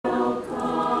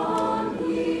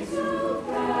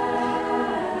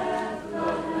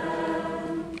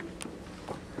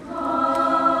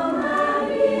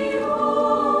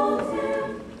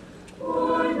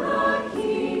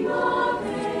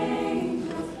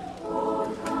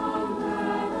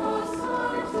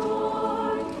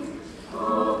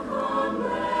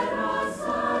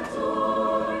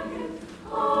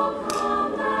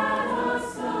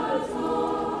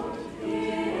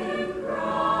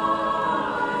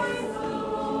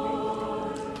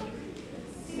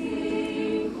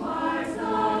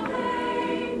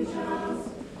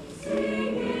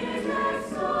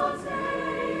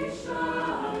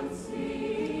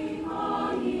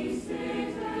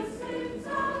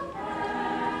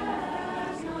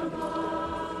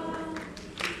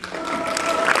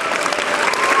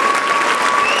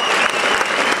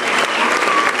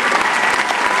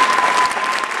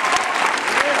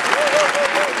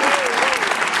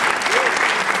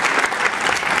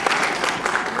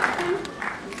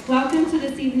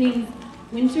this evening's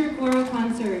Winter Choral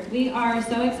Concert. We are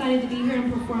so excited to be here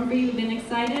and perform for you. We've been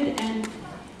excited and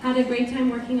had a great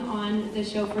time working on the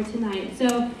show for tonight.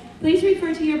 So please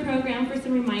refer to your program for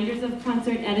some reminders of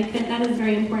concert etiquette. That is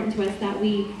very important to us, that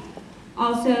we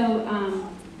also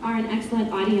are an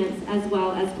excellent audience as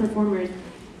well as performers.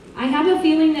 I have a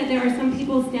feeling that there are some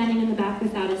people standing in the back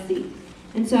without a seat.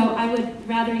 And so I would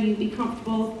rather you be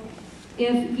comfortable.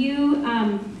 If you,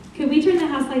 could we turn the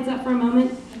house lights up for a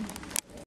moment?